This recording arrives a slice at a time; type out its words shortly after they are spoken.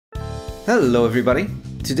Hello everybody!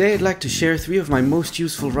 Today I'd like to share 3 of my most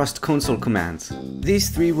useful Rust console commands.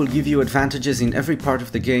 These 3 will give you advantages in every part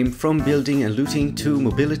of the game, from building and looting to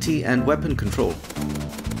mobility and weapon control.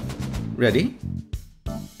 Ready?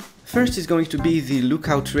 First is going to be the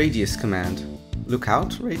lookatradius command.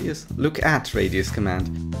 Lookatradius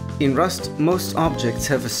command. In Rust, most objects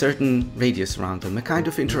have a certain radius around them, a kind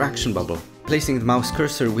of interaction bubble. Placing the mouse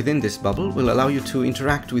cursor within this bubble will allow you to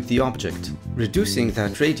interact with the object. Reducing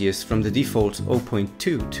that radius from the default 0.2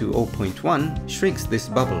 to 0.1 shrinks this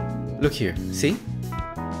bubble. Look here, see?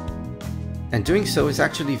 And doing so is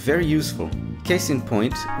actually very useful. Case in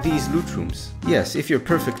point, these loot rooms. Yes, if you're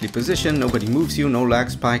perfectly positioned, nobody moves you, no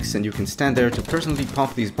lag spikes, and you can stand there to personally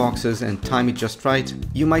pop these boxes and time it just right,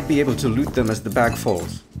 you might be able to loot them as the bag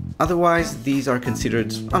falls. Otherwise, these are considered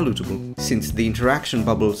unlootable, since the interaction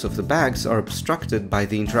bubbles of the bags are obstructed by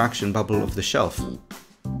the interaction bubble of the shelf.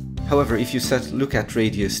 However, if you set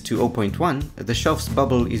lookatradius to 0.1, the shelf's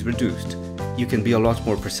bubble is reduced. You can be a lot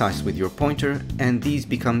more precise with your pointer, and these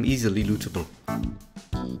become easily lootable.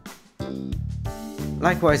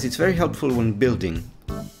 Likewise, it's very helpful when building.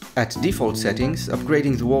 At default settings,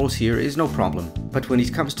 upgrading the walls here is no problem, but when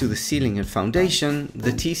it comes to the ceiling and foundation,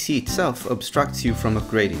 the TC itself obstructs you from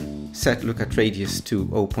upgrading. Set lookatradius to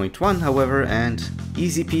 0.1, however, and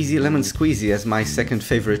easy peasy lemon squeezy, as my second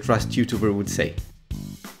favorite Rust YouTuber would say.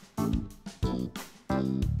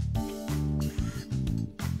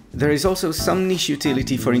 There is also some niche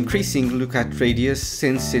utility for increasing lookatradius,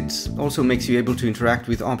 since it also makes you able to interact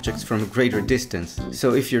with objects from a greater distance.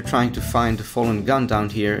 So if you're trying to find a fallen gun down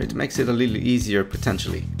here, it makes it a little easier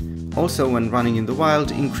potentially. Also, when running in the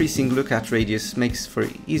wild, increasing lookatradius makes for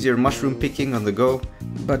easier mushroom picking on the go,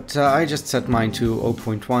 but I just set mine to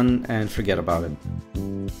 0.1 and forget about it.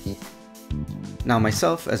 Now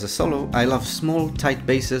myself, as a solo, I love small, tight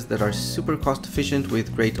bases that are super cost efficient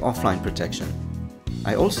with great offline protection.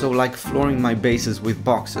 I also like flooring my bases with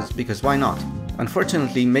boxes, because why not?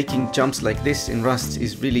 Unfortunately, making jumps like this in Rust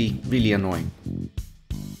is really annoying.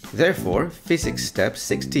 Therefore, physics.steps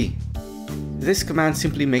 60. This command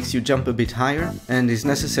simply makes you jump a bit higher and is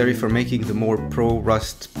necessary for making the more pro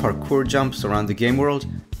Rust parkour jumps around the game world,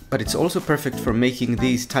 but it's also perfect for making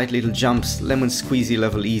these tight little jumps lemon squeezy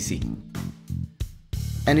level easy.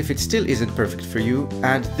 And if it still isn't perfect for you,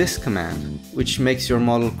 add this command, which makes your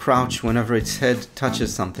model crouch whenever its head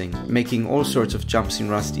touches something, making all sorts of jumps in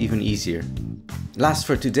Rust even easier. Last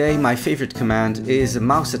for today, my favorite command is a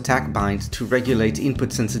mouse attack bind to regulate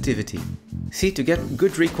input sensitivity. See, to get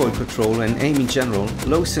good recoil control and aim in general,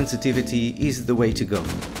 low sensitivity is the way to go.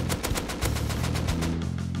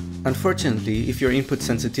 Unfortunately, if your input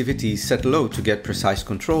sensitivity is set low to get precise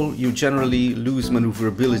control, you generally lose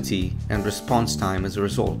maneuverability and response time as a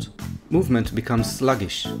result. Movement becomes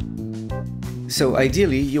sluggish. So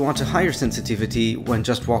ideally, you want a higher sensitivity when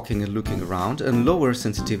just walking and looking around, and lower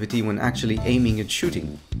sensitivity when actually aiming and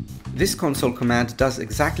shooting. This console command does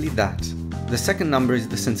exactly that. The second number is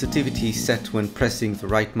the sensitivity set when pressing the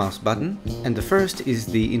right mouse button, and the first is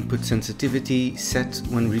the input sensitivity set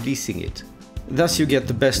when releasing it. Thus you get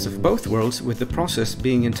the best of both worlds, with the process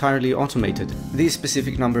being entirely automated. These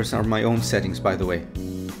specific numbers are my own settings, by the way.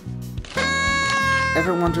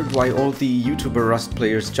 Ever wondered why all the YouTuber Rust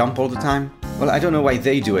players jump all the time? Well, I don't know why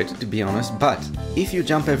they do it, to be honest, but if you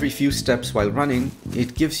jump every few steps while running,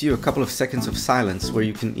 it gives you a couple of seconds of silence where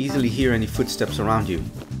you can easily hear any footsteps around you.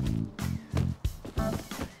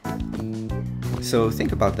 So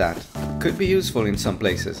think about that. Could be useful in some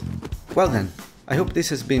places. Well then, I hope this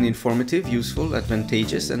has been informative, useful,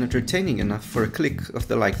 advantageous and entertaining enough for a click of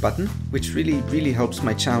the like button, which really helps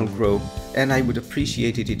my channel grow, and I would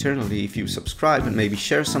appreciate it eternally if you subscribe and maybe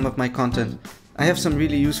share some of my content. I have some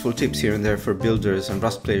really useful tips here and there for builders and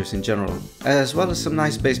Rust players in general, as well as some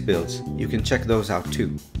nice base builds. You can check those out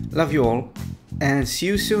too. Love you all, and see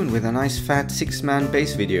you soon with a nice fat 6-man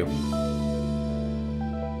base video.